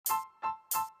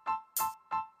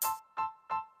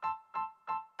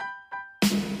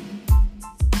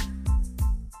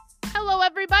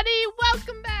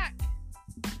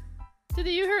to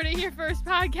the You Heard It Here First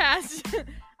podcast.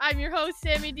 I'm your host,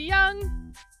 Sammy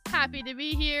DeYoung. Happy to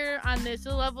be here on this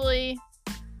lovely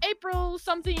April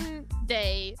something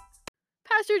day.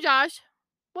 Pastor Josh,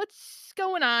 what's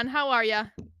going on? How are ya?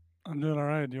 I'm doing all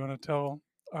right. Do you want to tell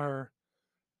our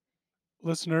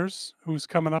listeners who's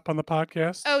coming up on the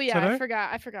podcast Oh yeah, today?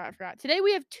 I forgot. Today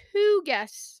we have two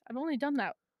guests. I've only done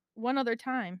that one other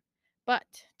time. But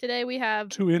today we have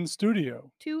Two in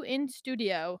studio.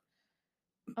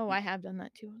 Oh, I have done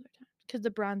that two other times because the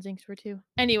bronze inks were two.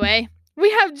 Anyway,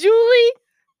 we have Julie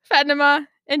Fatima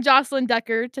and Jocelyn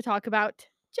Decker to talk about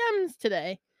GEMS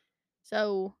today.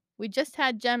 So we just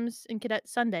had GEMS in Cadet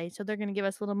Sunday, so they're going to give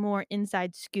us a little more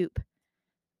inside scoop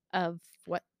of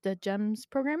what the GEMS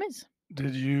program is.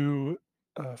 Did you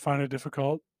find it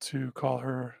difficult to call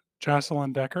her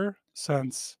Jocelyn Decker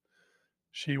since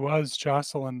she was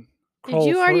Jocelyn Kroll Did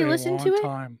you already for a listen long to it?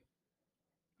 time?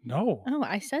 No. Oh,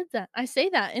 I said that. I say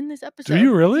that in this episode. Do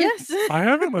you really? Yes. I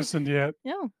haven't listened yet.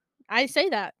 No, I say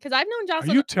that because I've known Are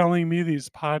Jocelyn. you telling me these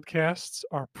podcasts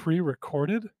are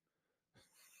pre-recorded?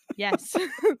 Yes.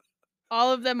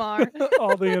 All of them are.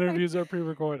 All the interviews are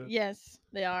pre-recorded. Yes,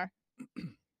 they are. No,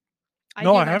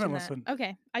 do I mention haven't that. listened.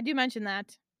 Okay, I do mention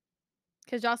that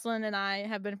because Jocelyn and I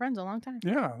have been friends a long time.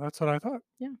 Yeah, that's what I thought.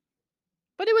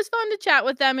 But it was fun to chat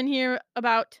with them and hear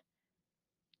about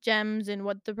GEMS and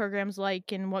what the program's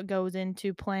like and what goes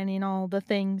into planning all the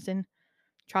things and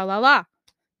tra-la-la.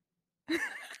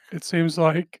 It seems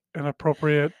like an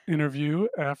appropriate interview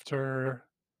after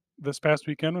this past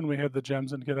weekend when we had the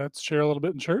Gems and Cadets share a little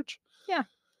bit in church. Yeah.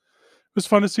 It was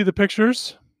fun to see the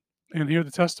pictures and hear the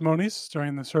testimonies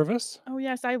during the service. Oh,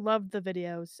 yes, I loved the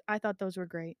videos. I thought those were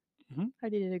great. Mhm. I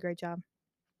did a great job.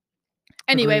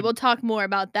 Anyway, Agreed. we'll talk more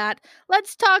about that.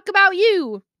 Let's talk about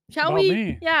you, shall About we?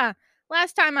 me? Yeah.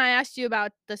 Last time I asked you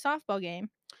about the softball game.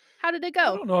 How did it I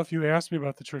go? don't know if you asked me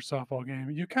about the church softball game.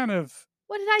 You kind of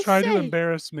What did I tried say? to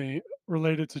embarrass me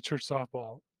related to church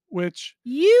softball, which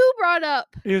You brought up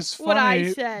is what I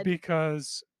funny said.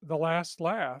 because the last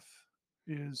laugh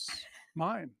is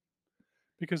mine.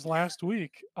 Because last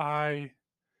week I,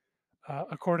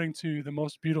 according to the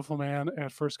most beautiful man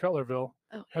at First Cutlerville,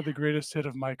 had the greatest hit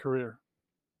of my career.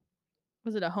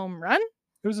 Was it a home run?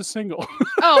 It was a single.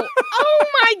 Oh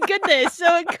my goodness.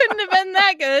 So it couldn't have been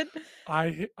that good. I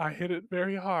hit it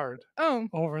very hard Oh,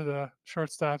 over the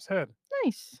shortstop's head.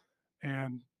 nice.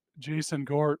 And Jason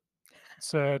Gort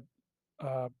said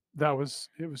it was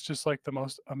just like the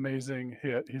most amazing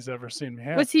hit he's ever seen me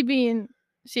have. Was he being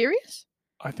serious?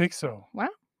 I think so. Wow.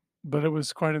 But it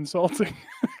was quite insulting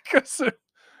because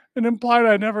it implied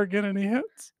I'd never get any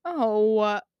hits.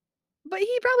 Oh, but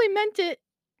he probably meant it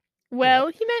well.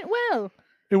 He meant well.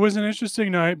 It was an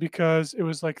interesting night because it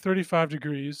was like 35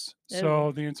 degrees. So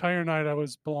Oh. the entire night I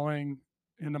was blowing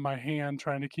into my hand,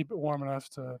 trying to keep it warm enough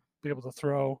to be able to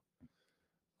throw.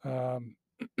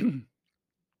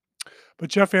 But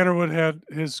Jeff Vanderwood had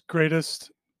his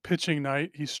greatest pitching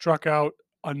night. He struck out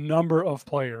a number of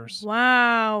players.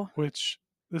 Wow. Which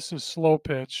this is slow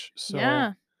pitch. So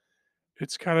yeah.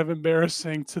 It's kind of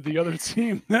embarrassing to the other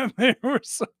team that there were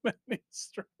so many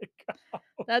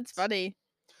strikeouts. That's funny.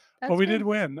 But we did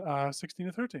win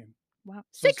 16-13. Wow.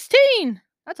 16!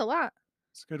 That's a lot.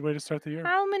 It's a good way to start the year.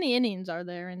 How many innings are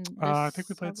there in this? I think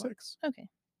we played 6. Okay.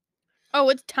 Oh,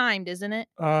 it's timed, isn't it?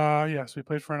 Yes, we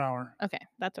played for an hour. Okay,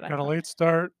 that's what I Got a thought. late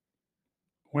start.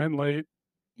 Went late.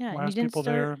 Yeah, Last you didn't people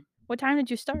start. there. What time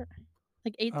did you start?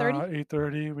 Like 8:30?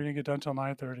 8:30. We didn't get done till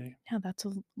 9:30. Yeah, that's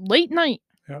a late night.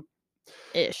 Yep.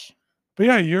 Ish. But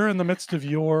yeah, you're in the midst of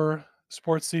your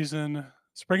sports season,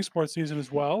 spring sports season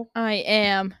as well. I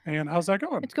am. And how's that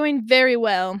going? It's going very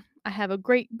well. I have a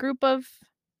great group of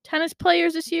tennis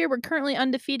players this year. We're currently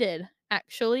undefeated.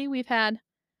 Actually, we've had,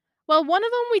 well, one of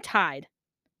them we tied.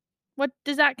 What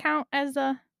does that count as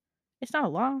a? It's not a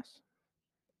loss.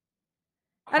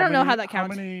 I don't know how that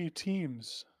counts. How many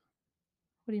teams?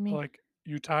 What do you mean? Like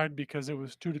you tied because it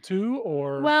was 2-2,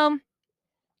 or? Well,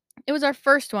 it was our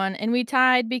first one, and we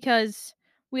tied because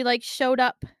we showed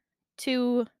up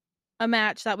to a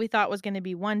match that we thought was going to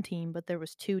be one team, but there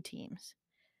was 2 teams.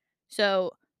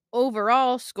 So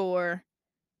overall score,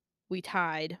 we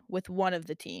tied with one of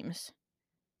the teams,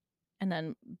 and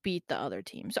then beat the other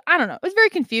team. So I don't know. It was very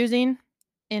confusing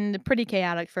and pretty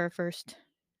chaotic for a first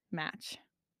match.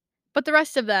 But the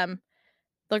rest of them,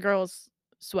 the girls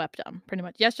swept them pretty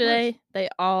much. Yesterday, they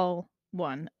all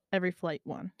won. Every flight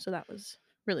won. So that was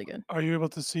really good. Are you able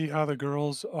to see how the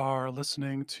girls are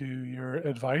listening to your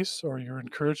advice or your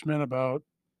encouragement about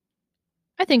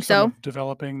I think so.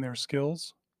 Developing their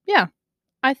skills? Yeah.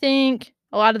 I think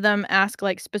a lot of them ask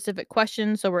specific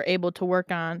questions, so we're able to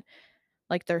work on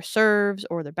like their serves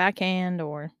or their backhand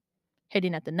or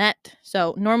hitting at the net.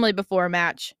 So normally before a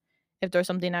match, if there's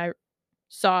something I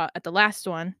saw at the last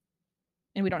one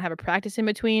and we don't have a practice in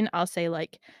between, I'll say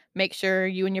like, make sure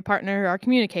you and your partner are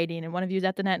communicating and one of you's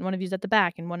at the net and one of you's at the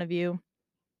back and one of you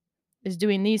is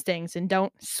doing these things and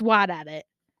don't swat at it.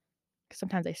 Because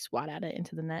sometimes I swat at it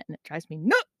into the net and it drives me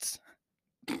nuts.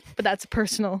 But that's a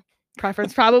personal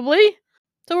preference probably.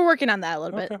 So we're working on that a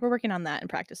little bit. We're working on that in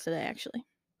practice today, actually.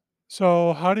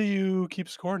 So how do you keep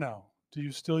score now? Do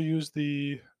you still use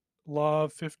the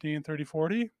Love 15, 30,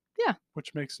 40? Yeah.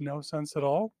 Which makes no sense at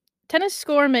all. Tennis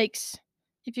score makes,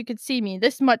 if you could see me,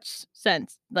 this much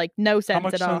sense. Like no sense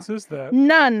at all. How much sense is that?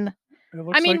 None. It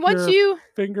looks like once your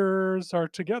fingers are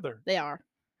together. They are.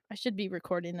 I should be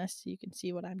recording this so you can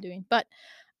see what I'm doing. But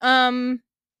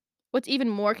what's even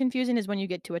more confusing is when you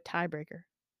get to a tiebreaker.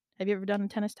 Have you ever done a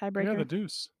tennis tiebreaker? Yeah, the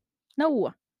deuce.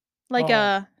 No. Like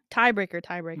a tiebreaker.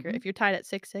 If you're tied at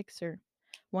 6-6 or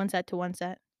 1-set to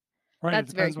 1-set. Right, it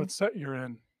depends what set you're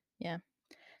in. Yeah.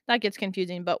 That gets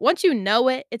confusing. But once you know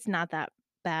it, it's not that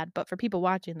bad. But for people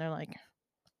watching, they're like,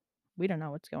 we don't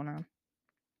know what's going on.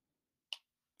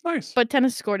 Nice. But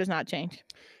tennis score does not change.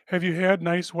 Have you had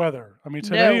nice weather? I mean,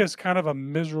 today is kind of a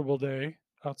miserable day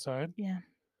outside. Yeah.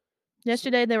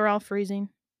 Yesterday, they were all freezing.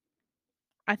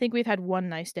 I think we've had one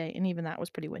nice day, and even that was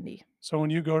pretty windy. So when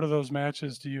you go to those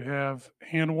matches, do you have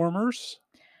hand warmers?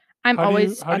 I'm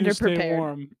always underprepared. Do you stay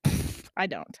warm? I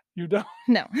don't. You don't?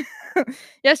 No.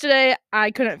 Yesterday,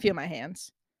 I couldn't feel my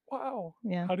hands. Wow.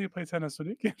 Yeah. Have tennis when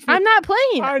you can't feel? I'm not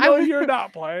playing. I know you're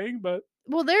not playing, but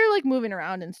well, they're like moving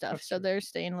around and stuff, That's so true. they're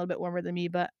staying a little bit warmer than me.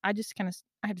 But I just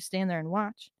I have to stand there and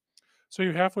watch. So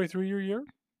you're halfway through your year?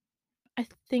 I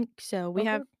think so. We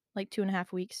have like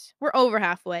 2.5 weeks. We're over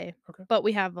halfway, but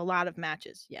we have a lot of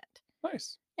matches yet.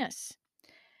 Nice. Yes.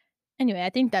 Anyway, I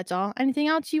think that's all. Anything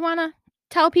else you want to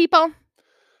tell people?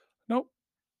 Nope.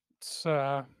 It's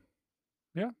yeah.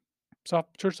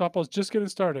 Church softball is just getting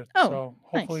started. Oh, so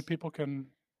hopefully nice. people can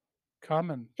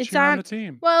come and It's cheer on the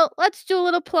team. Well, let's do a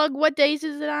little plug. What days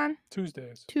is it on?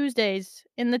 Tuesdays. Tuesdays.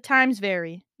 And the times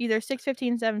vary. Either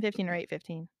 6:15, 7:15, or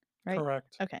 8:15. Right?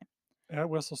 Correct. Okay. At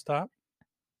Whistle Stop.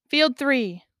 Field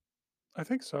 3. I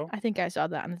think so. I think I saw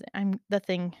that on the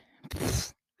thing.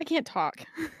 I can't talk.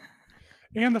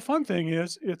 And the fun thing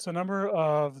is, it's a number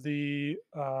of the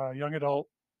young adult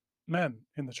men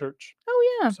in the church.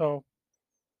 Oh, yeah. So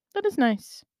that is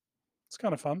nice. It's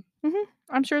kind of fun. Mm-hmm.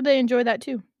 I'm sure they enjoy that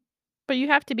too. But you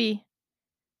have to be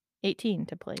 18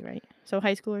 to play, right? So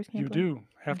high schoolers can't play? You do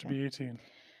have to be 18.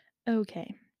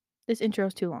 Okay. This intro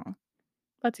is too long.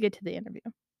 Let's get to the interview.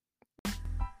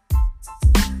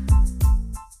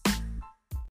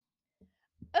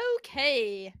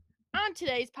 Okay. On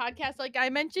today's podcast, like I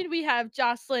mentioned, we have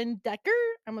Jocelyn Decker.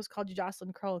 I almost called you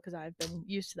Jocelyn Kroll because I've been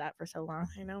used to that for so long.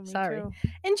 I know, me Sorry. too.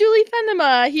 And Julie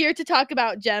Fenema here to talk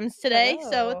about GEMS today.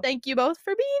 Hello. So thank you both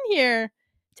for being here,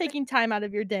 taking time out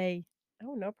of your day.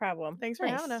 Oh, no problem. Thanks for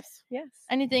having us. Yes.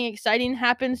 Anything exciting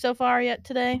happened so far yet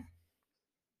today?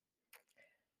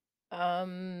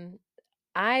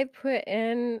 I put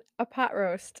in a pot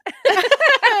roast.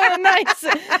 Nice.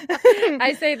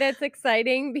 I say that's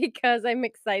exciting because I'm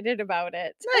excited about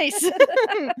it. Nice.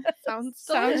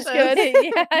 Sounds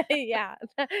good. Yeah.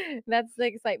 That's the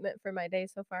excitement for my day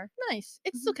so far. Nice.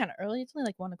 It's still kind of early. It's only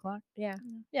like 1:00. Yeah.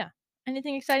 Yeah.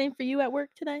 Anything exciting for you at work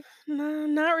today? No,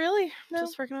 not really. No?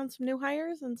 Just working on some new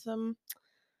hires and some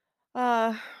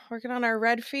working on our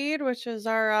red feed, which is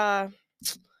our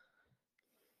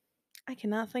I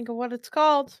cannot think of what it's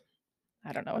called.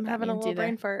 I don't know what I'm that having a means little either.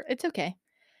 brain fart. It's okay.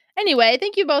 Anyway,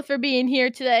 thank you both for being here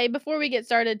today. Before we get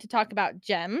started to talk about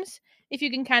GEMS, if you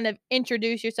can kind of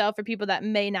introduce yourself for people that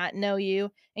may not know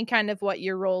you and kind of what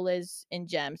your role is in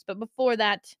GEMS. But before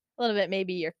that, a little bit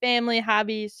maybe your family,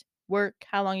 hobbies, work,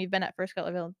 how long you've been at First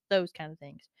Cutlerville, those kind of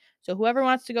things. So whoever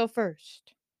wants to go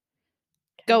first,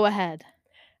 go ahead.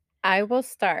 I will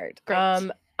start.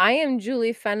 Great. I am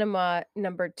Julie Fenema,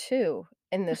 number 2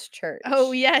 in this church.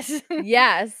 Oh, yes.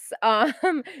 Yes.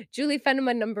 Julie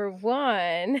Fenema, number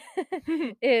 1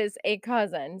 is a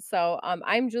cousin. So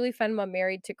I'm Julie Fenema,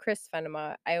 married to Chris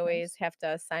Fenema. I always have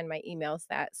to assign my emails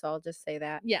that, so I'll just say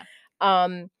that. Yeah.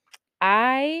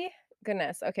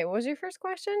 Goodness. Okay, what was your first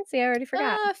question? See, I already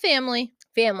forgot. Family.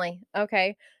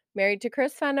 Okay. Married to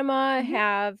Chris Fenema,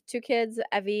 have 2 kids,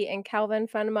 Evie and Calvin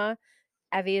Fenema.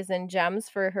 Evie is in GEMS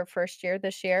for her first year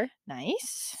this year.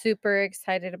 Nice. Super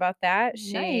excited about that.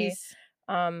 She Nice.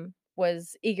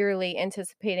 was eagerly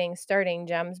anticipating starting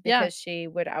GEMS because she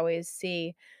would always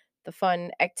see the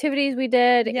fun activities we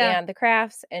did and the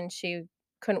crafts, and she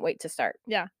couldn't wait to start.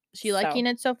 Yeah. Is she liking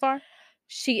it so far?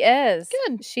 She is.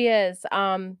 Good. She is.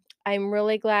 I'm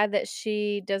really glad that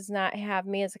she does not have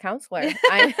me as a counselor.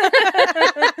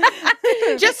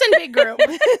 Just in big group.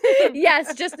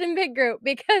 Yes, just in big group,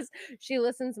 because she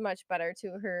listens much better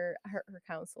to her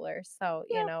counselor. So,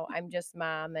 Yeah. I'm just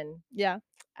mom and Yeah.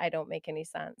 I don't make any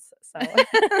sense. So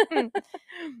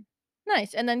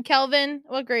Nice. And then Kelvin,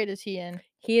 what grade is he in?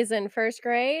 he is in first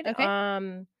grade. Okay.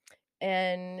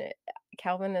 And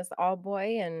Calvin is all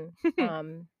boy and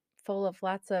full of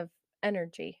lots of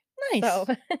energy. Nice. So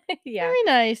yeah. Very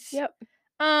nice. Yep.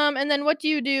 And then what do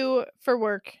you do for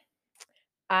work?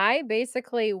 I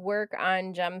basically work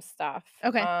on GEMS stuff.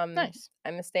 Okay. Nice.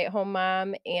 I'm a stay-at-home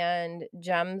mom, and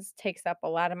GEMS takes up a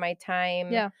lot of my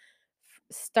time. Yeah.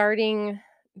 Starting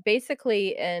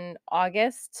basically in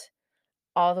August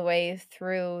all the way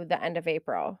through the end of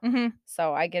April. Mm-hmm.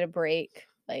 So I get a break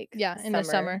in the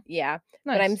summer. Yeah.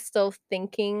 Nice. But I'm still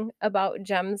thinking about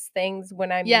GEMS things when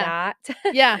I'm Yeah. not.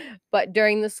 Yeah. But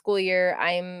during the school year,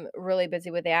 I'm really busy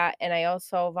with that. And I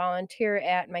also volunteer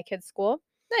at my kids' school.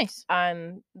 Nice.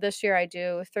 This year I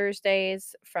do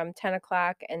Thursdays from 10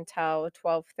 o'clock until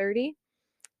 12:30.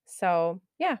 So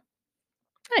yeah,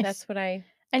 Nice. that's what I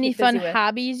Any keep fun busy with.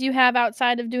 hobbies you have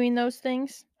outside of doing those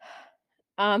things?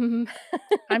 I'm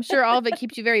sure all of it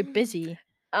keeps you very busy.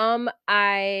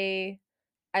 I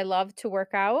love to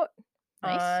work out.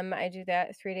 Nice. I do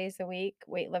that 3 days a week,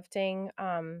 weightlifting.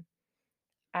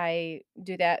 I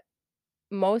do that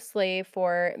mostly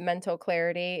for mental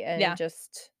clarity and Yeah.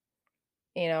 just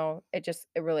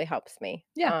it really helps me.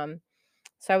 Yeah.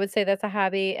 So I would say that's a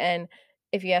hobby. And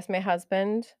if you ask my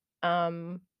husband,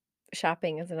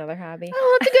 shopping is another hobby.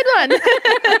 Oh, that's a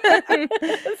good one.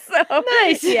 So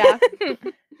Nice. yeah.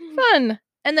 Fun.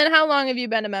 And then how long have you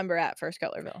been a member at First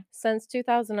Cutlerville? Since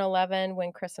 2011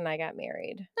 when Chris and I got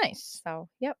married. Nice. So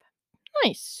yep.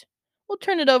 Nice. We'll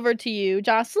turn it over to you,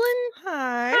 Jocelyn.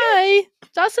 Hi. Hi.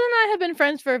 Jocelyn and I have been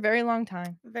friends for a very long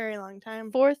time. Very long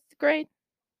time. 4th grade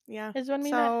Yeah. is when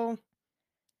we met.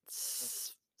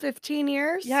 So 15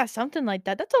 years? Yeah, something like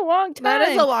that. That's a long time. That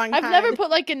is a long time. I've never put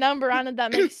like a number on it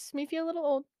that makes me feel a little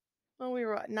old. Well, we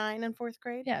were what, 9 in 4th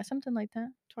grade? Yeah, something like that.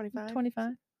 25?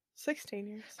 25. 16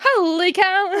 years. Holy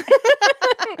cow.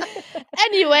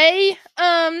 Anyway,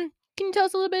 can you tell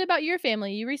us a little bit about your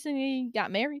family? You recently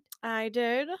got married. I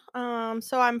did.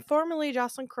 So I'm formerly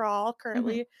Jocelyn Kral,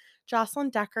 currently Jocelyn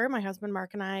Decker. My husband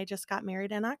Mark and I just got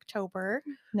married in October.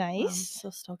 Nice. So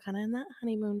still kind of in that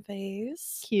honeymoon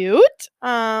phase. Cute.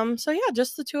 So yeah,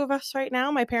 just the two of us right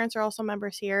now. My parents are also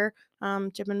members here.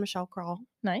 Jim and Michelle Kral.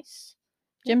 Nice.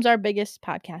 Jim's our biggest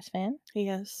podcast fan. He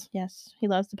is. Yes, he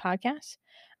loves the podcast.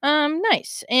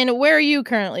 Nice. And where are you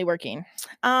currently working?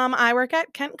 I work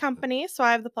at Kent Company, so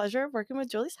I have the pleasure of working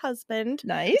with Julie's husband.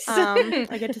 Nice.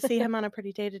 I get to see him on a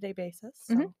pretty day-to-day basis.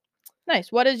 So.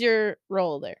 Nice. What is your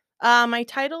role there? My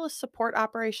title is Support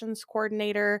Operations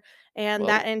Coordinator, and Whoa.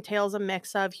 that entails a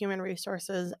mix of human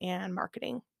resources and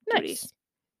marketing duties.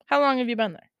 How long have you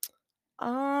been there?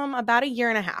 About a year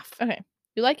and a half. Okay.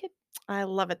 You like it? I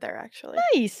love it there, actually.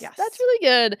 Nice. Yes. That's really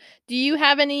good. Do you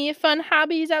have any fun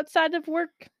hobbies outside of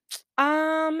work?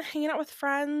 Hanging out with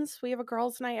friends. We have a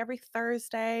girls' night every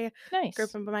Thursday. Nice.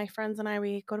 Group of my friends and I,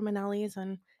 we go to Manelli's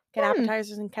and get Fun.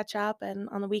 appetizers and catch up, and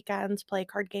on the weekends play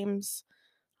card games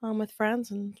with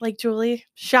friends. And like Julie,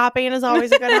 shopping is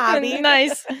always a good hobby.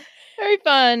 Nice. Very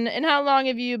fun. And how long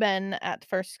have you been at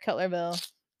First Cutlerville?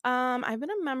 I've been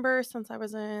a member since I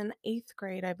was in 8th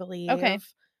grade, I believe. Okay.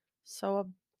 So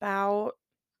about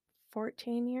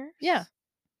 14 years? Yeah.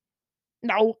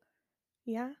 No.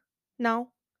 Yeah? No.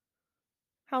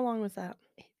 How long was that?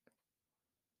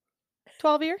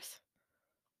 12 years?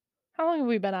 How long have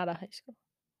we been out of high school?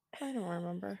 I don't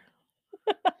remember.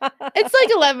 It's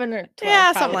like 11 or 12.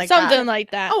 Yeah, probably. something like that. Something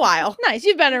like that. A while. Nice.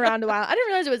 You've been around a while. I didn't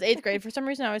realize it was 8th grade. For some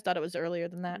reason, I always thought it was earlier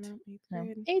than that. No, 8th No.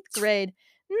 grade. 8th grade.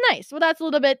 Nice. Well, that's a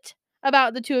little bit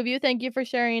about the two of you. Thank you for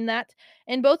sharing that.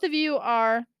 And both of you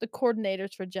are the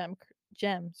coordinators for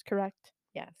GEMS, correct?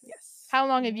 Yes. Yes. How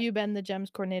long have you been the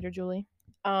GEMS coordinator, Julie?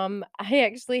 I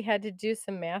actually had to do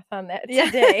some math on that Yeah.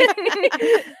 today.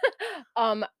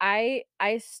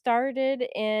 I started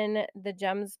in the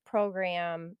GEMS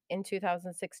program in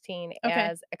 2016 Okay.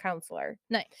 as a counselor.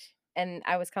 Nice. And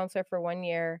I was counselor for 1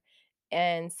 year,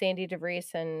 and Sandy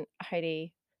DeVries and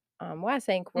Heidi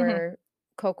Wasink were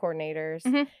co-coordinators.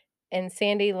 Mhm. And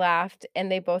Sandy laughed,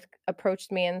 and they both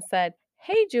approached me and said,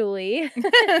 "Hey, Julie,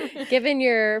 given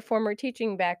your former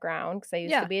teaching background, because I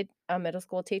used Yeah. to be a middle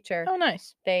school teacher, Oh,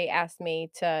 nice. they asked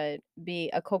me to be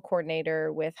a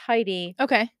co-coordinator with Heidi.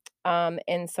 Okay.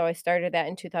 And so I started that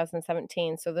in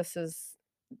 2017. So this is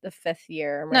the 5th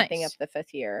year. I'm wrapping up Nice. the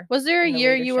 5th year. Was there a in the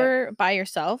year you leadership. were by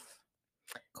yourself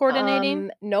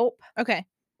coordinating? Nope. Okay.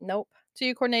 Nope. So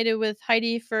you coordinated with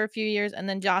Heidi for a few years, and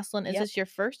then Jocelyn. Is Yep. this your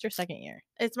first or second year?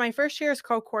 It's my first year as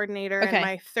co-coordinator Okay. and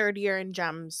my third year in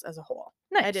GEMS as a whole.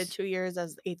 I did Nice. 2 years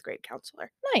as the 8th grade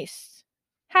counselor. Nice.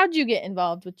 How'd you get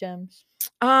involved with GEMS?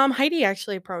 Heidi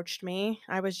actually approached me.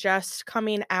 I was just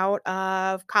coming out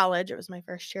of college. It was my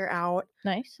first year out.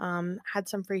 Nice. Had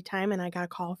some free time, and I got a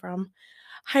call from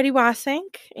Heidi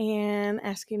Wasink and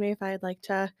asking me if I'd like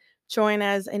to join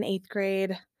as an 8th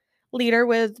grade leader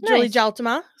with Julie Nice.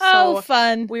 Jeltema. Oh, So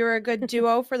fun. we were a good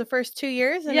duo for the first 2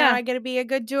 years, and Yeah. now I get to be a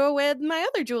good duo with my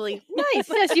other Julie. Nice.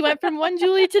 Yes, you went from one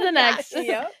Julie to the next. Yes.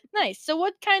 Yep. Nice. So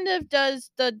what kind of does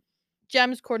the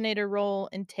GEMS coordinator role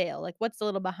entail? Like, what's the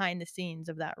little behind the scenes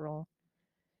of that role?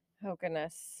 Oh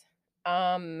goodness.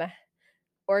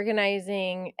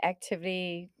 Organizing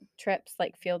activity trips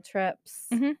like field trips,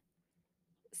 Mhm.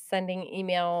 sending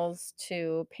emails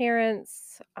to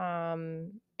parents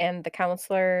and the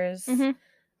counselors, Mhm.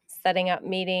 setting up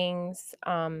meetings.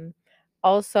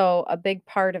 Also, a big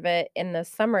part of it in the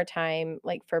summertime,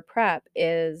 like for prep,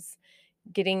 is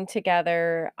getting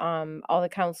together all the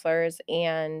counselors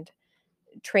and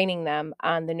training them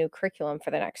on the new curriculum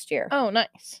for the next year. Oh,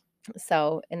 nice.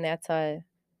 So, and that's a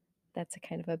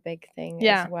kind of a big thing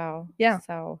Yeah. as well. Yeah.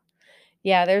 So,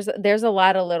 yeah, there's a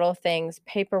lot of little things,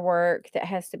 paperwork that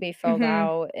has to be filled Mhm.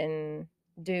 out, and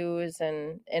dues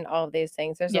and all of these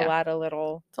things. There's Yeah. a lot of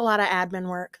little. It's a lot of admin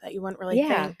work that you wouldn't really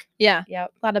Yeah. think. Yeah.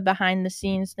 Yep. A lot of behind the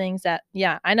scenes things that,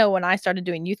 yeah, I know when I started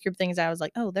doing youth group things, I was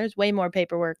like, oh, there's way more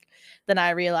paperwork than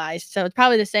I realized. So it's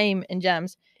probably the same in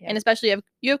GEMS. And Yep. especially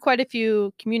you have quite a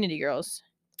few community girls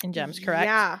in GEMS, correct?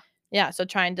 Yeah. Yeah. So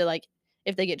trying to, like,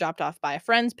 if they get dropped off by a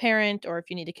friend's parent or if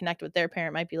you need to connect with their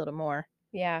parent, might be a little more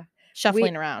Yeah.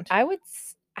 shuffling around.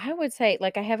 I would say,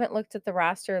 like, I haven't looked at the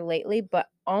roster lately, but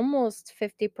almost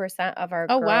 50% of our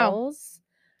Oh, wow. girls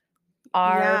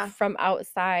are Yeah. from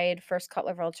outside First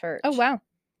Cutlerville Church. Oh, wow.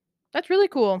 That's really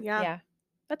cool. Yeah. Yeah.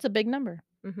 That's a big number.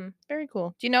 Mm-hmm. Very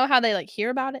cool. Do you know how they, like, hear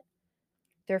about it?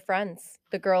 They're friends.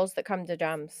 The girls that come to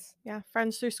GEMS. Yeah.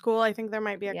 Friends through school. I think there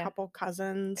might be a Yeah. couple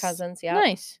cousins. Yeah.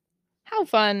 Nice. How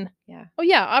fun. Yeah. Oh,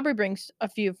 yeah. Aubrey brings a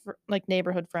few, like,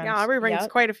 neighborhood friends. Yeah, Aubrey brings Yep.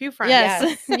 quite a few friends. Yes.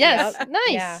 Yes. Yes. Yep.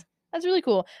 Nice. Yeah. That's really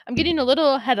cool. I'm getting a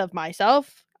little ahead of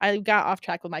myself. I got off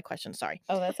track with my question. Sorry.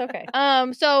 Oh, that's okay.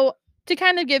 So to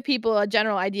kind of give people a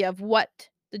general idea of what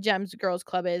the GEMS Girls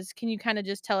Club is, can you kind of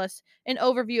just tell us an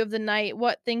overview of the night,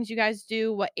 what things you guys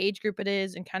do, what age group it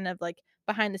is, and kind of like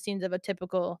behind the scenes of a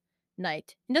typical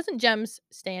night? And doesn't GEMS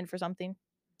stand for something?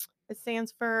 It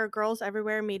stands for Girls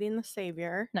Everywhere Meeting the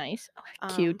Savior. Nice.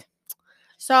 Cute.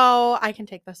 So I can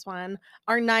take this one.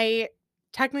 Our night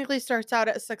technically starts out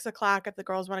at 6 o'clock if the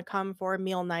girls want to come for a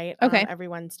meal night Okay. every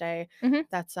Wednesday. Mhm.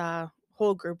 That's a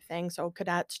whole group thing. So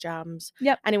cadets, GEMS,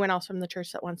 Yep. anyone else from the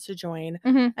church that wants to join.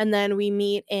 Mhm. And then we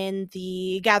meet in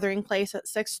the gathering place at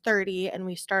 6:30 and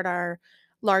we start our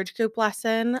large group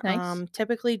lesson. Nice.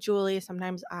 Typically Julie,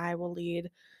 sometimes I will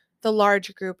lead the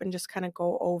large group and just kind of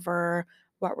go over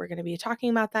what we're going to be talking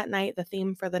about that night, the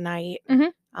theme for the night.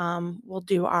 Mhm. We'll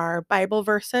do our Bible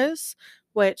verses,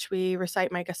 which we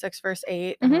recite Micah 6 verse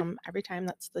 8 Mhm. every time.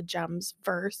 That's the GEMS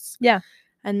verse. Yeah.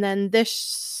 And then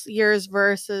this year's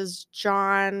verse is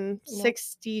John Nope.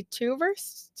 62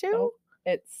 verse 2. Nope.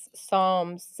 It's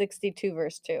Psalm 62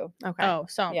 verse 2. Okay. Oh,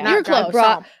 Psalm. Yeah. You were John, close.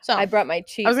 Psalm. Psalm. I brought my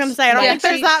cheat. I was going to say, I don't my think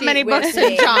there's cheat that sheet many with books in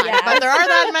me. John, Yeah. but there are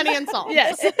that many in Psalm.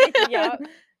 Yes. Yep.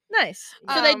 Nice.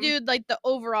 So they Um, do like the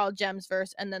overall GEMS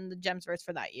verse and then the GEMS verse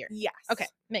for that year. Yes. Okay.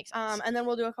 Makes sense. And then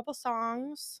we'll do a couple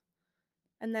songs.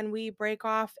 And then we break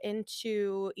off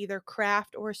into either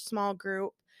craft or small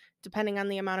group. Depending on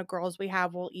the amount of girls we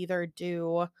have, we'll either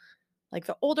do like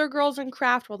the older girls in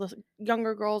craft while the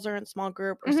younger girls are in small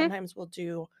group, or Mhm. sometimes we'll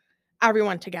do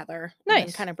everyone together. And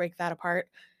Nice. kind of break that apart.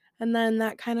 And then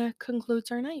that kind of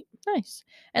concludes our night. Nice.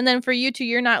 And then for you two,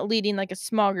 you're not leading like a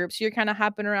small group. So you're kind of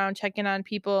hopping around, checking on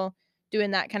people,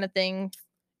 doing that kind of thing,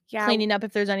 Yeah. cleaning up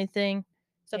if there's anything,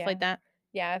 stuff Yeah. like that.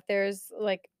 Yeah, if there's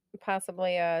like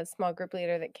possibly a small group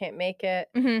leader that can't make it,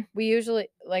 Mm-hmm. we usually,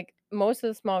 like, most of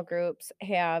the small groups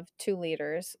have 2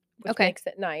 leaders, which Okay. makes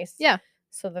it nice. Yeah.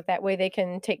 So that way they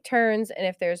can take turns, and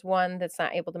if there's one that's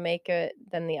not able to make it,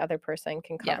 then the other person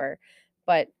can Yeah. cover.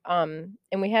 But and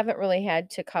we haven't really had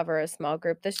to cover a small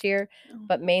group this year, No.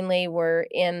 but mainly we're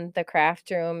in the craft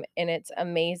room, and it's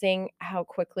amazing how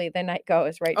quickly the night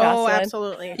goes, right, Oh, Jocelyn?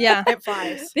 absolutely. Yeah. It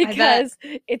flies. bet. Because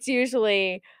it's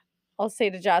usually, I'll say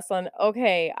to Jocelyn,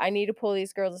 okay, I need to pull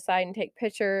these girls aside and take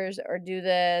pictures or do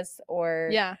this or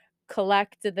Yeah.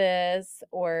 collect this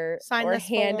or Sign this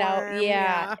hand out form,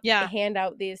 Yeah. hand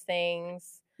out these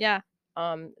things. Yeah.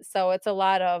 So it's a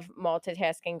lot of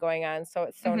multitasking going on. So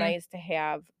it's so Mhm. nice to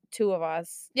have 2 of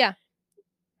us. Yeah.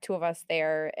 two of us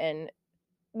there, and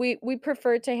we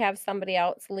prefer to have somebody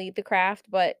else lead the craft,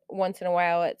 but once in a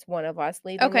while it's one of us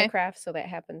leading the Okay. craft, so that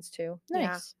happens too. Yeah.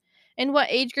 Nice. And what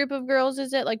age group of girls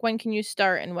is it? Like when can you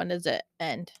start and when does it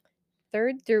end?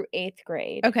 3rd through 8th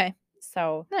grade. Okay.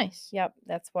 So, Nice. yep,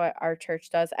 that's what our church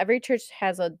does. Every church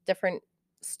has a different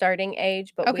starting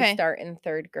age, but we Okay. start in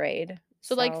 3rd grade.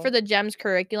 So like for the GEMS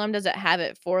curriculum, does it have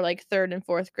it for like 3rd and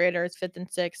 4th graders, 5th and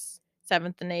 6th,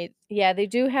 7th and 8th? Yeah, they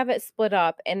do have it split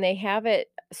up, and they have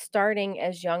it starting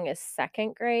as young as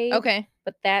 2nd grade. Okay.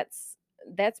 But that's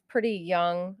pretty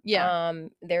young. Yeah.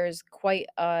 There's quite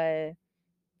a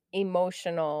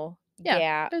emotional Yeah.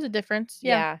 gap. There's a difference.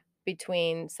 Yeah.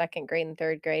 Between 2nd grade and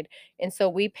 3rd grade. And so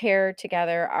we pair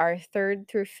together our 3rd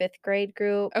through 5th grade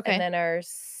group, Okay. and then our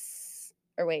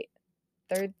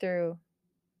 3rd through,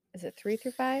 is it 3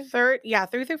 through 5? 3rd, yeah,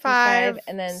 3 through 5,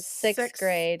 and then 6th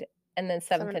grade, and then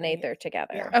 7th and 8th are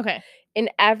together. Yeah. Okay. And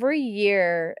every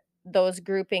year those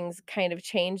groupings kind of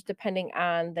change depending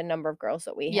on the number of girls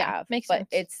that we Yeah, have. makes but sense.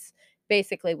 it's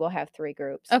basically we'll have 3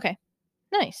 groups. Okay.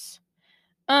 Nice.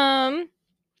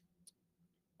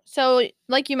 So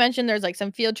like you mentioned, there's like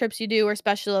some field trips you do or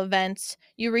special events.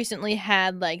 You recently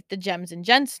had like the Gems and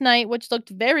Gents night, which looked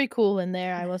very cool in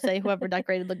there. I will say whoever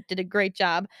decorated did a great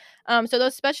job. So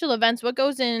those special events, what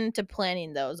goes into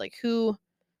planning those? Like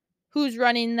who's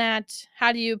running that?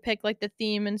 How do you pick like the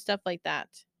theme and stuff like that?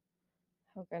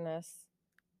 Oh goodness.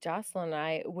 Jocelyn and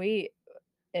I, we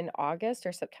in August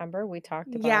or September we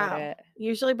talked about Yeah. it.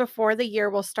 Usually before the year,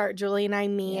 we'll start, Julie and I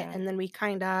meet, Yeah. and then we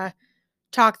kind of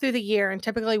talk through the year. And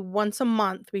typically once a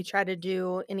month, we try to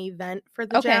do an event for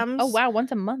the Okay. Gems. Oh wow,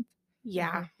 once a month.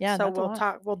 Yeah. Yeah, So that's a we'll lot.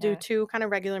 talk. We'll do Yeah. 2 kind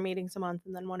of regular meetings a month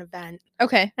and then 1 event.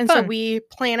 Okay. And so fun. we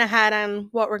plan ahead on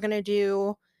what we're going to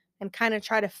do and kind of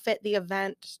try to fit the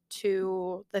event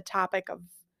to the topic of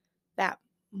that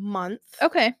month.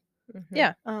 Okay. Mhm.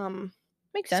 Yeah.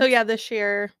 Makes sense. So yeah, this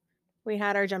year we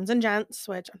had our Gems and Gents,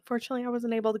 which unfortunately I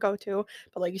wasn't able to go to.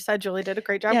 But like you said, Julie did a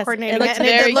great job Yes, coordinating it looked and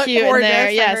it very did look cute gorgeous. in there.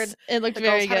 I Yes, heard it looked the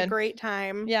very girls had a good. great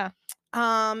time. Yeah.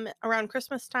 Around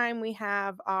Christmas time, we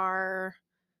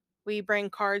bring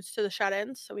cards to the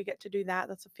shut-ins, so we get to do that.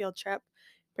 That's a field trip,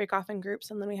 break off in groups,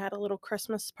 and then we had a little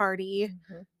Christmas party.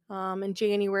 Mhm. In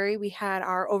January, we had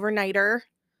our overnighter.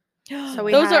 So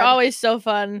we Those are had always so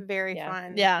fun. very Yeah.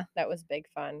 fun. Yeah. That was big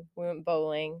fun. We went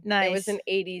bowling. It Nice. was an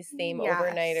 80s theme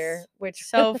overnighter, Yes. which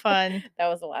So fun. that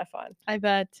was a lot of fun. I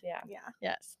bet. Yeah. Yeah.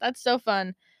 Yes. That's so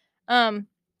fun.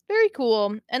 Very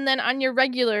cool. And then on your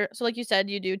regular, so like you said,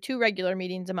 you do 2 regular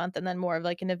meetings a month and then more of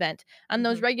like an event. On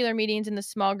those Mhm. regular meetings in the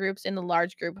small groups, in the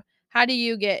large group, how do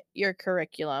you get your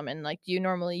curriculum? And like, do you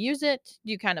normally use it?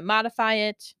 Do you kind of modify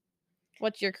it?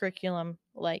 What's your curriculum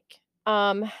like?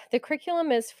 The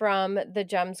curriculum is from the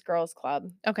Gems Girls Club.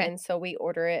 Okay. And so we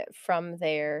order it from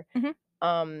there.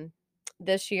 Mhm.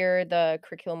 This year the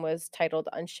curriculum was titled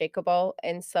Unshakable,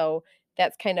 and so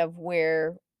that's kind of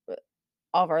where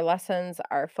all of our lessons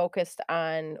are focused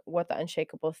on what the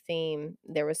unshakable theme.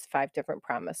 There was 5 different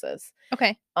promises.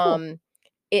 Okay. Cool.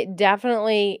 It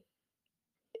definitely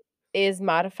is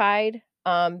modified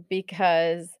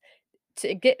because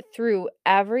to get through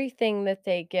everything that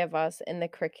they give us in the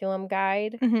curriculum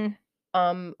guide,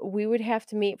 we would have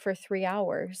to meet for 3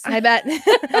 hours. I bet.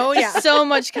 Oh, yeah. So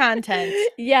much content.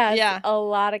 Yes, Yeah. a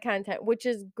lot of content, which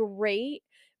is great,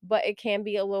 but it can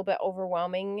be a little bit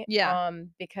overwhelming. Yeah.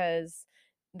 Because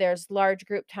there's large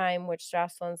group time, which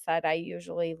Jocelyn said I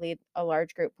usually lead a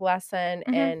large group lesson,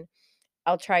 Mhm. and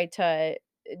I'll try to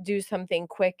do something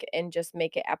quick and just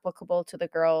make it applicable to the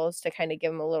girls to kind of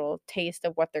give them a little taste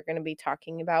of what they're going to be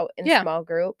talking about in Yeah. small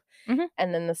group. Mhm.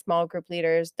 And then the small group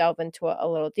leaders delve into it a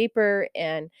little deeper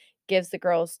and gives the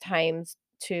girls times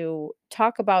to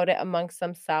talk about it amongst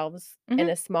themselves in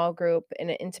a small group in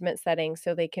an intimate setting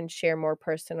so they can share more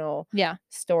personal Yeah.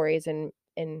 stories and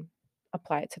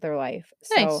apply it to their life.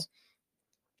 Nice.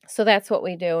 So that's what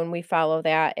we do, and we follow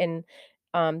that. And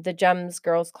the Gems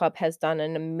Girls Club has done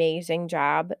an amazing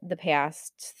job the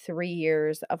past 3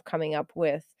 years of coming up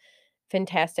with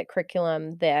fantastic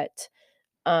curriculum that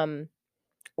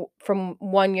from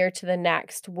one year to the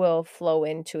next will flow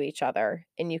into each other,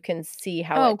 and you can see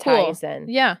how Oh, it cool. ties in.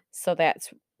 Yeah. So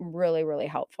that's really, really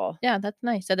helpful. Yeah, that's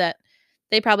nice. So that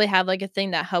they probably have like a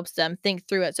thing that helps them think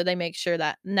through it so they make sure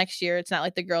that next year it's not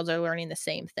like the girls are learning the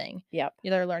same thing. Yep.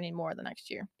 They're learning more the next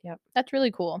year. Yep. That's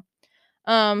really cool.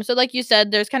 So like you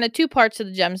said, there's kind of 2 parts to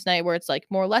the Gems night where it's like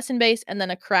more lesson based, and then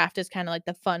a craft is kind of like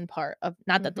the fun part of,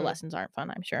 not that the lessons aren't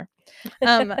fun, I'm sure.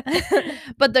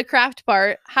 But the craft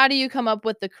part, how do you come up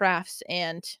with the crafts,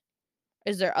 and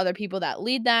is there other people that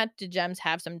lead that? Do Gems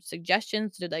have some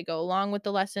suggestions? Do they go along with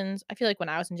the lessons? I feel like when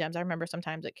I was in Gems, I remember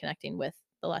sometimes it connecting with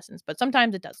the lessons, but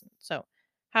sometimes it doesn't. So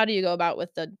how do you go about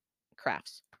with the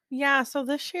crafts? Yeah, so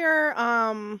this year,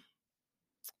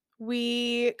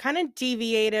 we kind of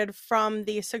deviated from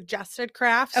the suggested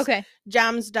crafts. Okay.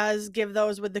 GEMS does give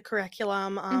those with the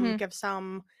curriculum, Mhm. give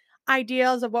some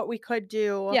ideas of what we could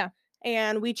do. Yeah.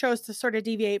 And we chose to sort of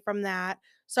deviate from that.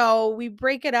 So we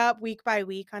break it up week by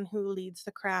week on who leads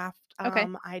the craft. Okay.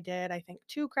 I did, I think,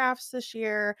 2 crafts this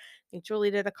year. I think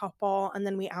Julie did a couple, and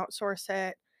then we outsource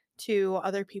it to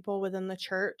other people within the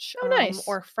church, Oh, nice.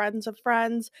 or friends of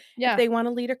friends if Yeah. they want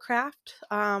to lead a craft.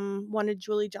 One of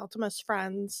Julie Geltima's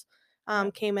friends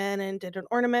came in and did an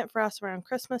ornament for us around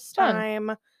Christmas Fun.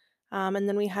 time. And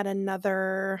then we had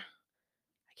another,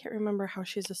 I can't remember how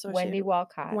she's associated. Wendy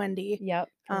Walcott. Wendy. Yep,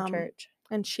 from Um, church.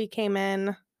 And she came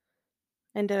in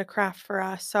and did a craft for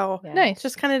us. So Yeah. it Nice.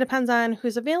 just kind of depends on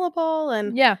who's available,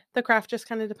 and Yeah. the craft just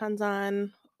kind of depends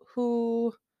on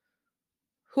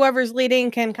whoever's leading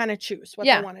can kind of choose what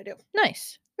Yeah. they want to do.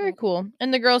 Nice. Very Mm. cool.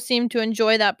 And the girls seem to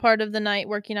enjoy that part of the night,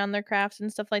 working on their crafts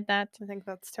and stuff like that. I think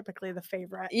that's typically the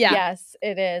favorite. Yeah. Yes,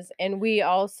 it is. And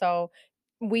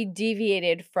we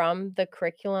deviated from the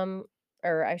curriculum,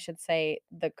 or I should say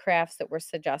the crafts that were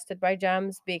suggested by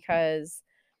GEMS, because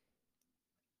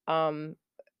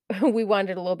we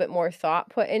wanted a little bit more thought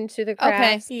put into the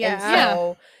crafts. And Yeah.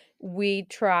 so we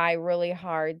try really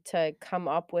hard to come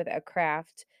up with a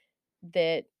craft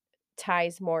that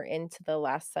ties more into the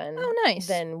lesson Oh, nice.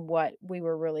 than what we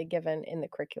were really given in the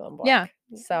curriculum book. Yeah.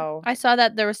 So I saw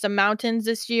that there were some mountains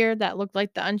this year that looked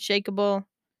like the unshakable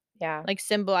yeah.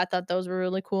 symbol. I thought those were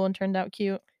really cool and turned out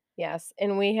cute. Yes,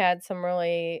 and we had some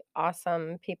really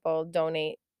awesome people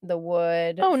donate the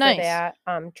wood Oh, for nice. that.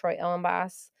 Troy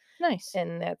Ellenboss, Nice.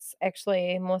 and that's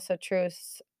actually Melissa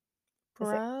Truth's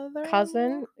Brother?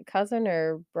 cousin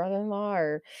or brother-in-law,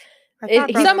 or I It- thought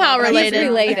he's- brother-in-law, Somehow but I he's could be wrong.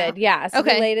 related. Yes,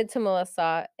 Okay. related to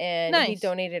Melissa, and he Nice.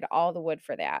 donated all the wood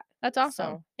for that. That's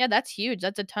awesome. So- Yeah, that's huge.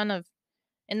 That's a ton of,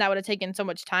 and that would have taken so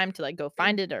much time to go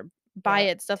find it or buy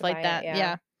Yep, it, stuff to like buy it, that. yeah.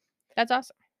 Yeah. That's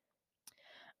awesome.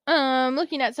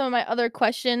 Looking at some of my other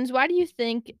questions, why do you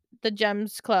think the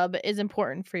GEMS Club is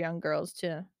important for young girls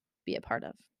to be a part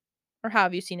of? Or how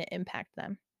have you seen it impact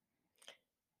them?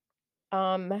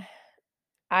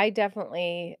 I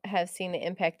definitely have seen it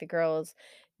impact the girls.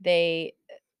 They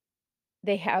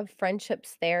have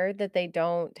friendships there that they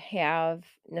don't have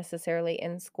necessarily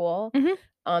in school.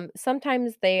 Mhm.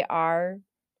 Sometimes they are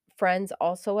friends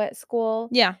also at school,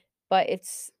 Yeah. but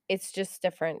it's just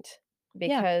different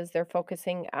Yeah. because they're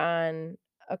focusing on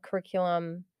a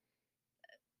curriculum,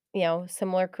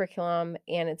 similar curriculum,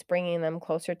 and it's bringing them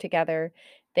closer together.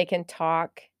 They can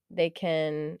talk, they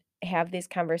can have these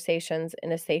conversations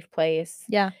in a safe place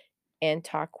Yeah. and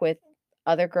talk with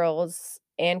other girls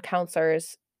and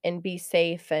counselors and be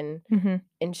safe and Mhm.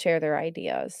 share their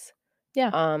ideas.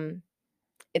 Yeah.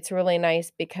 It's really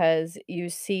nice because you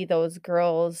see those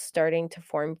girls starting to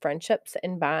form friendships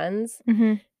and bonds,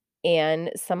 Mhm.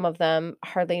 and some of them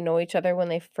hardly know each other when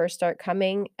they first start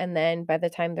coming, and then by the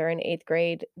time they're in 8th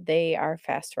grade, they are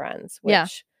fast friends, Yeah.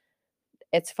 which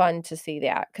it's fun to see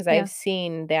that because Yeah. I've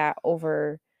seen that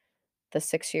over the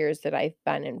 6 years that I've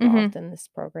been Mm-hmm. involved in this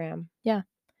program.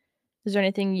 Is there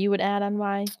anything you would add on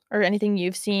why, or anything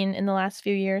you've seen in the last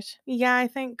few years? Yeah, I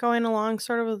think going along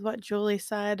sort of with what Julie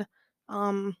said,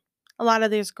 a lot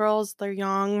of these girls, they're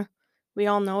young. We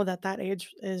all know that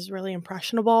age is really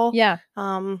impressionable. Yeah.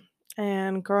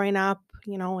 And growing up,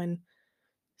 and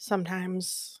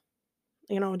sometimes,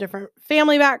 different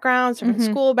family backgrounds, different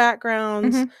Mhm. school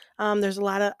backgrounds. Mhm. There's a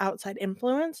lot of outside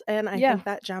influence. And I Yeah. think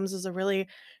that GEMS is a really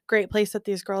great place that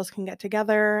these girls can get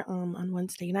together on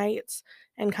Wednesday nights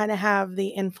and kind of have the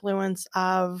influence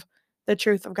of the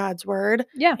truth of God's word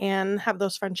Yeah. and have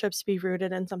those friendships be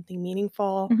rooted in something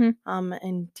meaningful Mhm.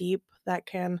 and deep that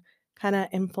can kind of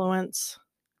influence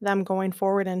them going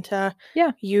forward into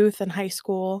Yeah. youth and high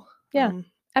school. Yeah.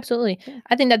 Absolutely. Yeah.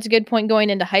 I think that's a good point. Going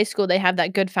into high school, they have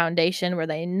that good foundation where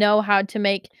they know how to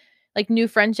make new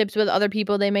friendships with other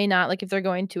people they may not. If they're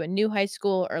going to a new high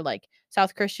school or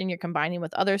South Christian, you're combining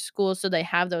with other schools. So they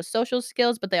have those social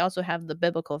skills, but they also have the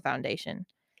biblical foundation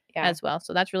Yeah, as well.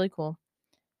 So that's really cool.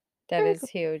 that Very is cool.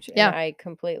 huge. Yeah. And I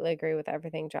completely agree with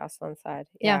everything Jocelyn said.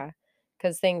 Yeah. Yeah.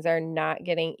 Because things are not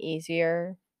getting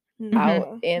easier Mm-hmm.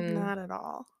 out in Not at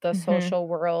all. the Mhm. social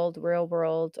world, real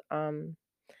world.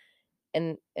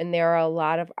 And there are a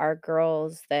lot of our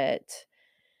girls that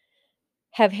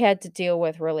have had to deal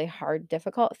with really hard,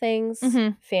 difficult things,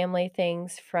 Mhm. family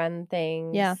things, friend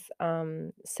things, Yeah.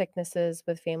 sicknesses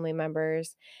with family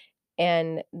members,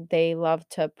 and they love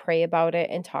to pray about it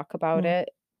and talk about Mm. it,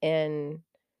 and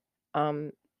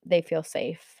they feel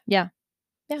safe. Yeah.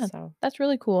 Yeah. So That's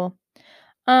really cool.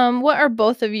 What are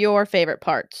both of your favorite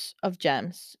parts of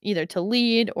GEMS? Either to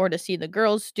lead or to see the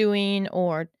girls doing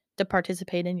or to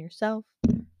participate in yourself?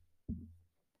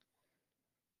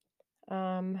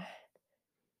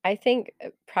 I think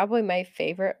probably my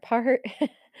favorite part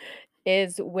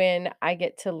is when I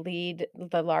get to lead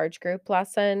the large group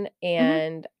lesson Mhm.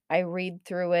 and I read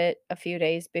through it a few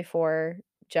days before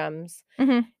GEMS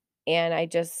Mhm. and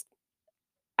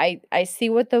I see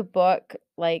what the book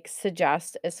like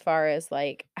suggests as far as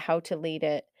like how to lead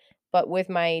it. But with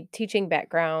my teaching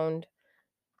background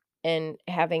and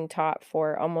having taught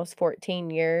for almost 14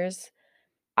 years,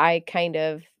 I kind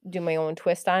of do my own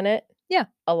twist on it Yeah.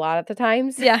 a lot of the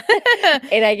times. Yeah.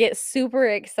 And I get super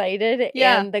excited,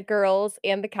 Yeah. and the girls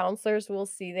and the counselors will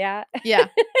see that. Yeah.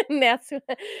 And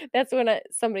that's when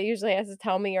somebody usually has to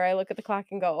tell me, or I look at the clock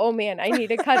and go, "Oh man, I need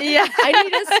to cut. Yeah. I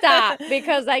need to stop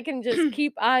because I can just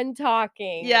keep on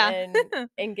talking Yeah.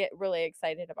 and get really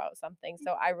excited about something."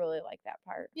 So I really like that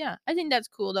part. Yeah, I think that's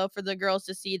cool though for the girls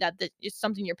to see that it's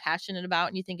something you're passionate about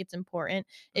and you think it's important.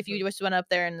 If you Mhm. just went up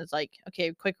there and it's like,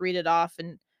 okay, quick, read it off,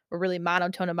 and were really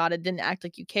monotone about it, didn't act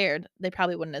like you cared, they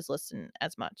probably wouldn't as listen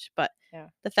as much. But Yeah.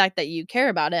 the fact that you care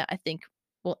about it, I think,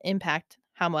 will impact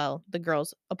how well the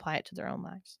girls apply it to their own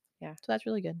lives. Yeah. So that's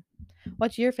really good.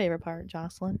 What's your favorite part,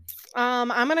 Jocelyn? I'm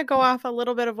gonna go off a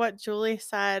little bit of what Julie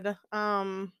said.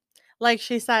 Like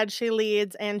she said, she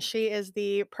leads and she is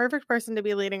the perfect person to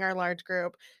be leading our large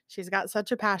group. She's got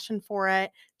such a passion for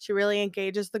it. She really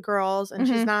engages the girls and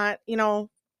she's Mhm. not,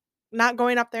 not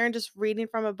going up there and just reading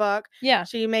from a book. Yeah.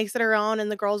 She makes it her own and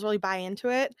the girls really buy into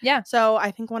it. Yeah. So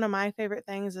I think one of my favorite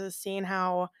things is seeing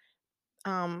how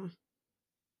um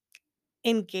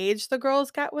engaged the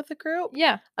girls get with the group.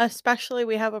 Yeah. Especially,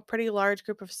 we have a pretty large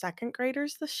group of second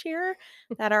graders this year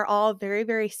that are all very,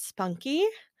 very spunky.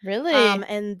 Really?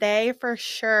 And they for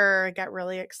sure get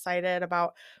really excited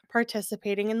about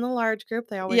participating in the large group.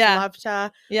 They always Yeah. love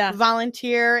to Yeah.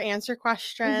 volunteer, answer Mhm.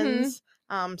 questions.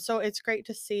 So it's great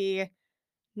to see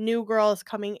new girls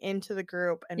coming into the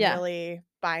group and Yeah. really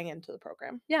buying into the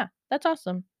program. Yeah. That's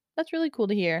awesome. That's really cool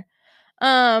to hear.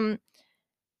 Um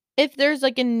If there's,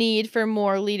 like, a need for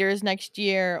more leaders next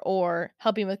year or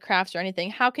helping with crafts or anything,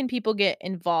 how can people get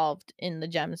involved in the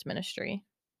GEMS ministry?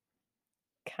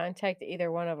 Contact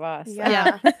either one of us.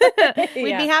 Yeah. We'd be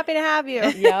Yeah. happy to have you.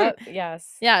 Yep.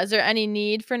 Yes. Yeah, is there any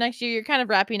need for next year? You're kind of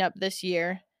wrapping up this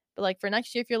year, but, like, for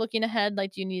next year, if you're looking ahead,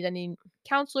 like, do you need any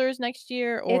counselors next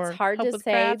year It's or hard help to with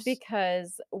say crafts?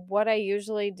 because what I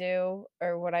usually do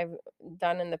or what I've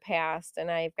done in the past, and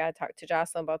I've got to talk to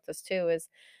Jocelyn about this too, is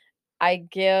I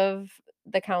give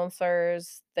the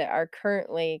counselors that are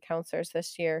currently counselors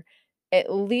this year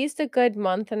at least a good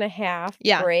month and a half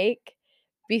Yeah. break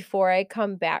before I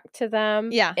come back to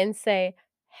them Yeah. and say,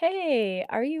 "Hey,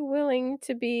 are you willing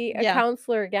to be a Yeah.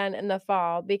 counselor again in the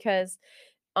fall?" Because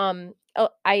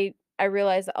I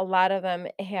realize a lot of them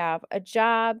have a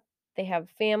job, they have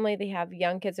family, they have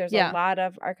young kids. There's a Yeah. lot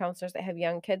of our counselors that have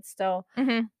young kids still.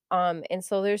 Mhm. And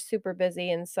so they're super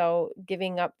busy. And so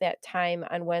giving up that time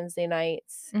on Wednesday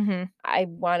nights, Mhm. I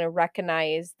want to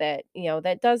recognize that,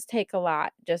 that does take a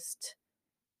lot, just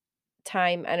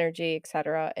time, energy,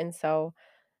 etc. And so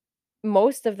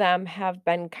most of them have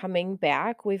been coming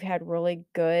back. We've had really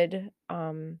good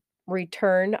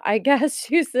return, I guess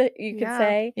you could Yeah.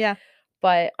 say. Yeah.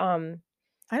 But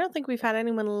I don't think we've had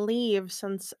anyone leave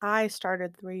since I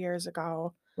started 3 years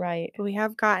ago, right. but we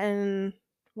have gotten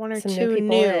 1 or Some new 2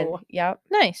 people in. new. Yep.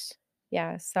 Nice.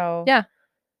 Yeah. So Yeah.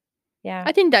 yeah.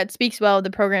 I think that speaks well of the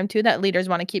program too, that leaders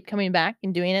wanna keep coming back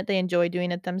and doing it. They enjoy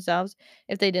doing it themselves.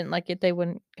 If they didn't like it, they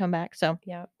wouldn't come back, so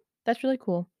Yep. that's really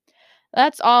cool.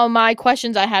 That's all my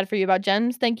questions I had for you about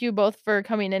GEMS. Thank you both for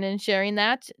coming in and sharing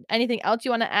that. Anything else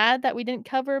you wanna add that we didn't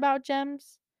cover about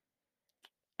GEMS?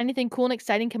 Anything cool and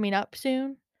exciting coming up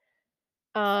soon?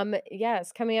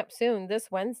 Yes, coming up soon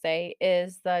this Wednesday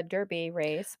is the Derby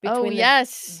race Oh, between the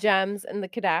yes. Gems and the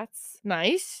Cadets.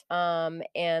 Nice.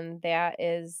 And that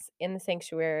is in the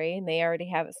sanctuary, and they already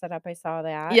have it set up. I saw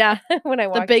that Yeah. when I The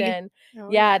walked big in. Oh,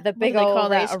 Yeah, the what do big they call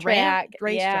old that? A ramp? racetrack.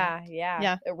 Racetrack. Yeah, yeah.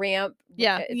 Yeah. A ramp.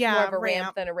 Yeah. It's more Yeah, of a ramp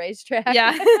ramp. than a racetrack.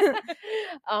 Yeah.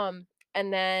 um,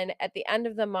 and then at the end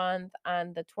of the month,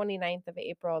 on the 29th of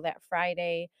April, that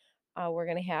Friday, we're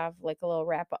gonna have like a little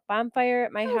wrap up bonfire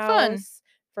at my Oh, fun. house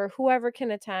for whoever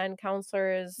can attend,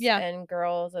 counselors Yeah. and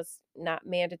girls. It's not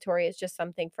mandatory. It's just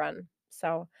something fun.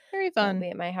 So Very that'll fun. be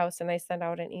at my house, and I send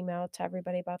out an email to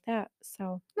everybody about that.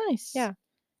 So Nice. yeah.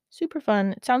 Super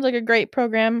fun. It sounds like a great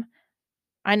program.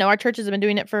 I know our churches have been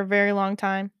doing it for a very long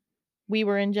time. We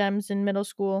were in GEMS in middle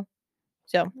school.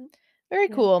 So Very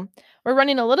Yeah. cool. We're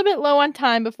running a little bit low on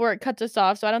time before it cuts us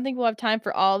off, so I don't think we'll have time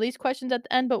for all these questions at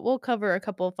the end, but we'll cover a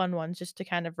couple of fun ones just to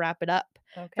kind of wrap it up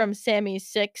Okay. from Sammy's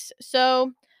 6.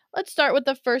 So let's start with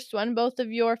the first one. Both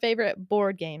of your favorite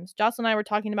board games. Jocelyn and I were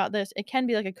talking about this. It can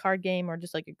be like a card game or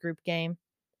just like a group game,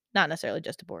 not necessarily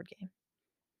just a board game.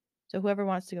 So whoever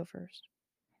wants to go first.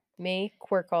 Me,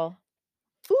 Quirkle.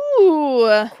 Ooh.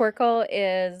 Quirkle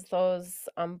is those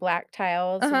black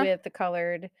tiles Uh-huh. with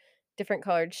the different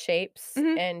colored shapes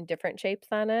Mhm. and different shapes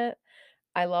on it.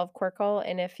 I love Quirkle,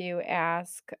 and if you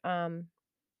ask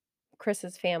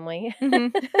Chris's family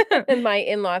Mhm. and my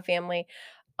in-law family,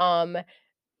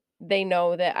 they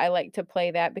know that I like to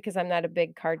play that because I'm not a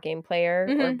big card game player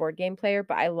or Mhm. board game player,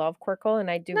 but I love Quirkle and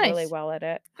I do really Nice. well at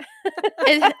it.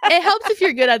 It helps if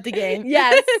you're good at the game.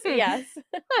 Yes, yes.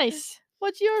 Nice.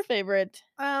 What's your favorite?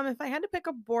 If I had to pick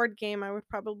a board game, I would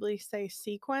probably say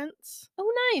Sequence.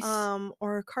 Oh, nice.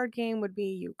 Or a card game would be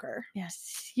Euchre.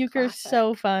 Yes, euchre's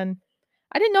so fun.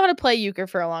 I didn't know how to play euchre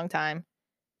for a long time.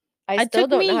 I It still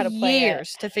took don't me know how to play it.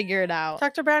 years to figure it out.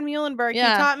 Talk to Brad Muhlenberg.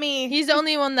 Yeah. He taught me. He's the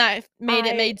only one that made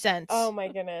it made sense. Oh my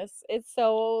goodness. It's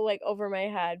so like over my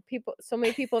head. So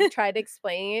many people have tried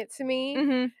explaining it to me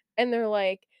Mm-hmm. and they're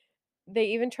like, they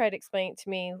even tried explaining it to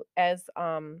me as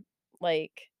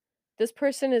like this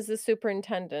person is the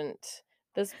superintendent.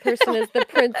 This person is the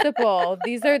principal.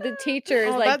 These are the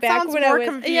teachers. Oh, like that sounds more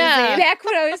confusing. Yeah. back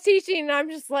when I was teaching, and I'm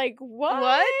just like,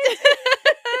 what?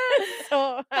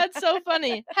 So That's so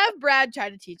funny. Have Brad try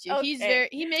to teach you. He's Okay.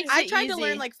 he makes I it tried easy. to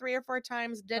learn like 3 or 4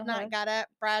 times, did Uh-huh. not get it.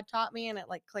 Brad taught me and it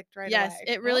like clicked right Yes,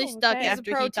 away. it really Oh, stuck okay.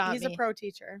 after he taught He's me. a pro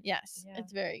teacher. Yes, Yeah.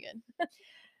 it's very good.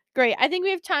 Great. I think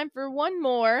we have time for one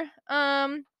more.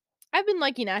 I've been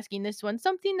liking asking this one.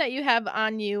 Something that you have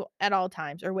on you at all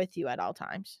times or with you at all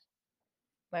times.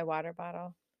 My water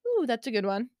bottle. Ooh, that's a good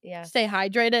one. Yeah. Stay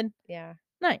hydrated. Yeah.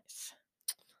 Nice.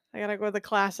 I gotta go with the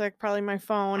classic, probably my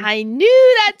phone. I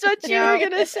knew that's what you were Yeah.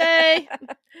 gonna say.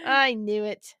 I knew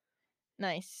it.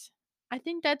 Nice. I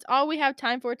think that's all we have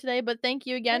time for today, but thank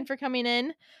you again Okay. for coming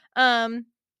in. And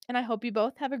I hope you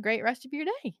both have a great rest of your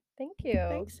day. Thank you.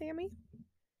 Thanks, Sammy.